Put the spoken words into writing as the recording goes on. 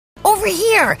over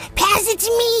here! Pass it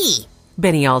to me!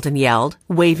 Benny Alden yelled,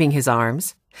 waving his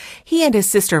arms. He and his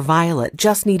sister Violet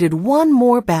just needed one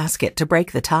more basket to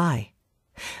break the tie.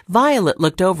 Violet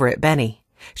looked over at Benny.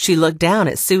 She looked down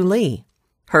at Sue Lee.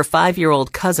 Her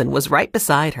 5-year-old cousin was right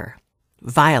beside her.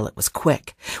 Violet was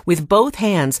quick. With both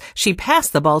hands, she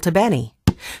passed the ball to Benny.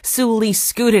 Sue Lee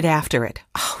scooted after it.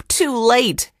 Oh, too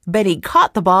late! Benny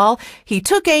caught the ball. He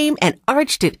took aim and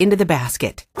arched it into the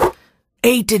basket.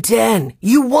 8-10!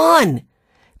 You won!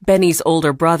 Benny's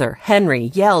older brother, Henry,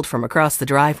 yelled from across the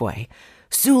driveway.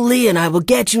 Sue Lee and I will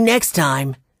get you next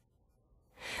time.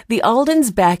 The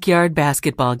Aldens' backyard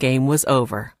basketball game was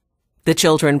over. The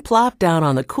children plopped down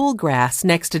on the cool grass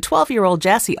next to 12-year-old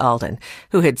Jesse Alden,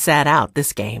 who had sat out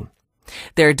this game.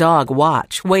 Their dog,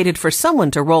 Watch, waited for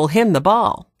someone to roll him the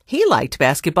ball. He liked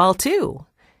basketball, too.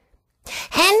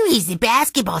 Henry's the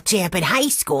basketball champ in high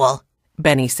school,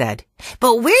 Benny said.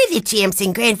 But we're the champs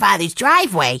in Grandfather's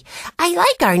driveway. I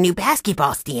like our new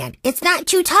basketball stand. It's not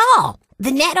too tall.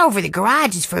 The net over the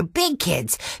garage is for big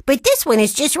kids, but this one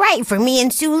is just right for me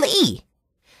and Sue Lee.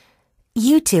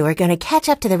 You two are going to catch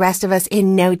up to the rest of us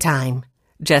in no time,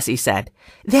 Jessie said.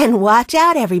 Then watch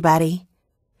out, everybody.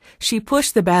 She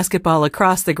pushed the basketball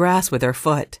across the grass with her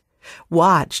foot.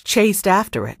 Watch chased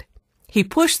after it. He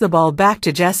pushed the ball back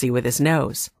to Jessie with his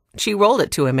nose. She rolled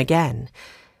it to him again.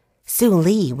 Sue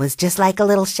Lee was just like a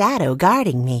little shadow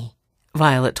guarding me,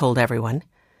 Violet told everyone.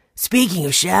 Speaking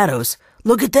of shadows,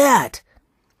 look at that.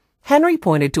 Henry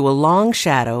pointed to a long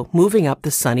shadow moving up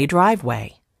the sunny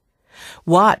driveway.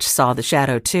 Watch saw the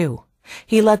shadow, too.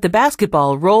 He let the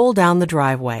basketball roll down the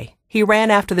driveway. He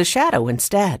ran after the shadow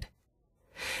instead.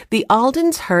 The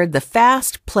Aldens heard the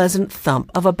fast, pleasant thump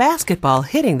of a basketball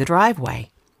hitting the driveway.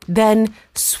 Then,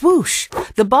 swoosh,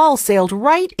 the ball sailed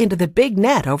right into the big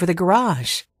net over the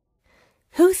garage.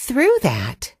 Who threw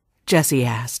that? Jessie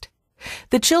asked.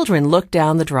 The children looked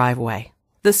down the driveway.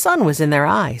 The sun was in their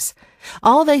eyes.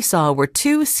 All they saw were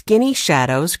two skinny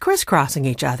shadows crisscrossing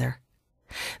each other.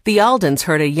 The Aldens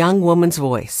heard a young woman's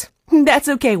voice. That's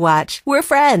okay, Watch. We're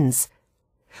friends.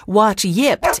 Watch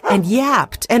yipped and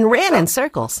yapped and ran in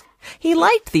circles. He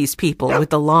liked these people with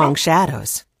the long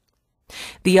shadows.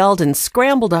 The Aldens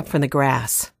scrambled up from the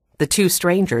grass. The two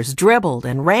strangers dribbled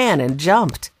and ran and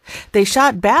jumped. They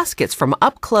shot baskets from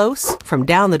up close, from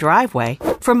down the driveway,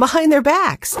 from behind their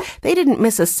backs. They didn't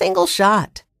miss a single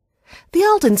shot. The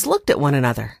Aldens looked at one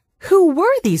another. Who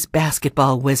were these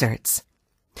basketball wizards?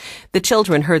 The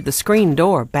children heard the screen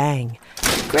door bang.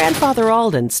 Grandfather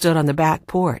Alden stood on the back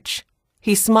porch.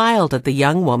 He smiled at the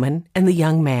young woman and the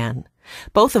young man.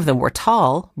 Both of them were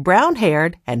tall,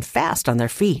 brown-haired, and fast on their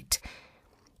feet.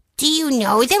 Do you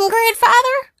know them,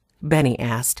 Grandfather? Benny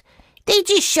asked. They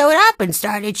just showed up and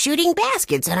started shooting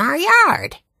baskets in our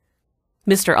yard.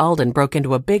 Mr. Alden broke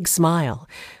into a big smile.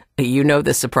 You know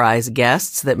the surprise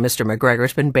guests that Mr.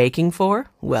 McGregor's been baking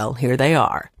for? Well, here they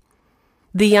are.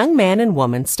 The young man and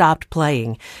woman stopped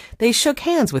playing. They shook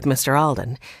hands with Mr.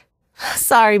 Alden.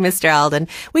 Sorry, Mr. Alden.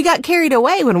 We got carried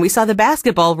away when we saw the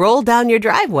basketball roll down your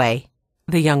driveway,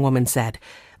 the young woman said.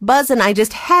 Buzz and I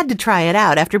just had to try it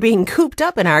out after being cooped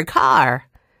up in our car.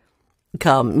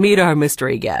 Come, meet our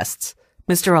mystery guests,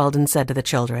 Mr. Alden said to the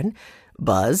children.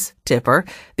 Buzz, Tipper,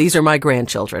 these are my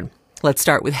grandchildren. Let's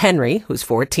start with Henry, who's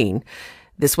 14.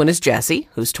 This one is Jessie,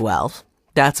 who's 12.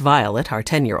 That's Violet, our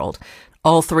 10-year-old.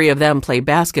 All three of them play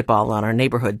basketball on our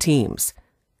neighborhood teams.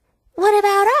 What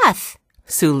about us?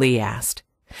 Sue Lee asked.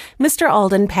 Mr.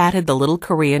 Alden patted the little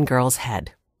Korean girl's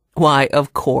head. Why,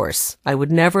 of course. I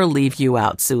would never leave you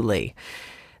out, Sue Lee.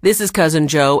 This is Cousin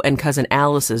Joe and Cousin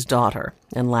Alice's daughter.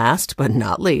 And last but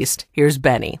not least, here's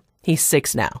Benny. He's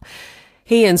 6 now.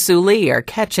 He and Sue Lee are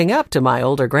catching up to my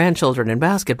older grandchildren in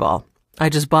basketball. I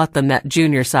just bought them that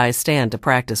junior-size stand to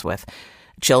practice with.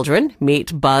 Children,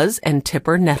 meet Buzz and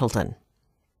Tipper Nettleton.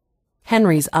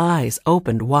 Henry's eyes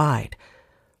opened wide.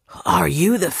 Are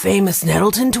you the famous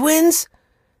Nettleton twins?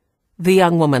 The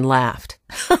young woman laughed.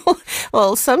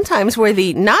 Well, sometimes we're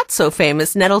the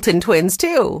not-so-famous Nettleton twins,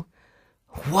 too.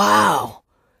 Wow!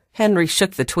 Henry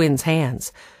shook the twins'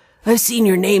 hands. I've seen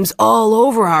your names all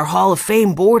over our Hall of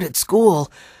Fame board at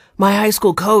school. My high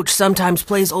school coach sometimes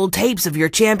plays old tapes of your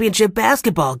championship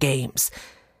basketball games.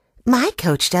 My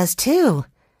coach does, too.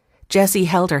 Jessie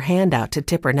held her hand out to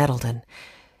Tipper Nettleton.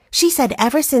 She said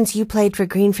ever since you played for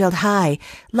Greenfield High,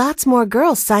 lots more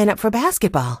girls sign up for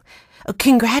basketball.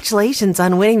 Congratulations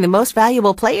on winning the Most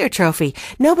Valuable Player trophy.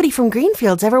 Nobody from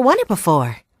Greenfield's ever won it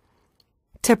before.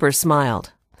 Tipper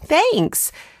smiled.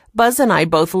 Thanks. Buzz and I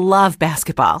both love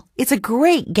basketball. It's a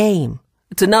great game.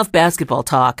 It's enough basketball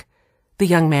talk, the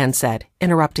young man said,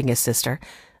 interrupting his sister.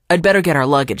 I'd better get our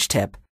luggage, Tip.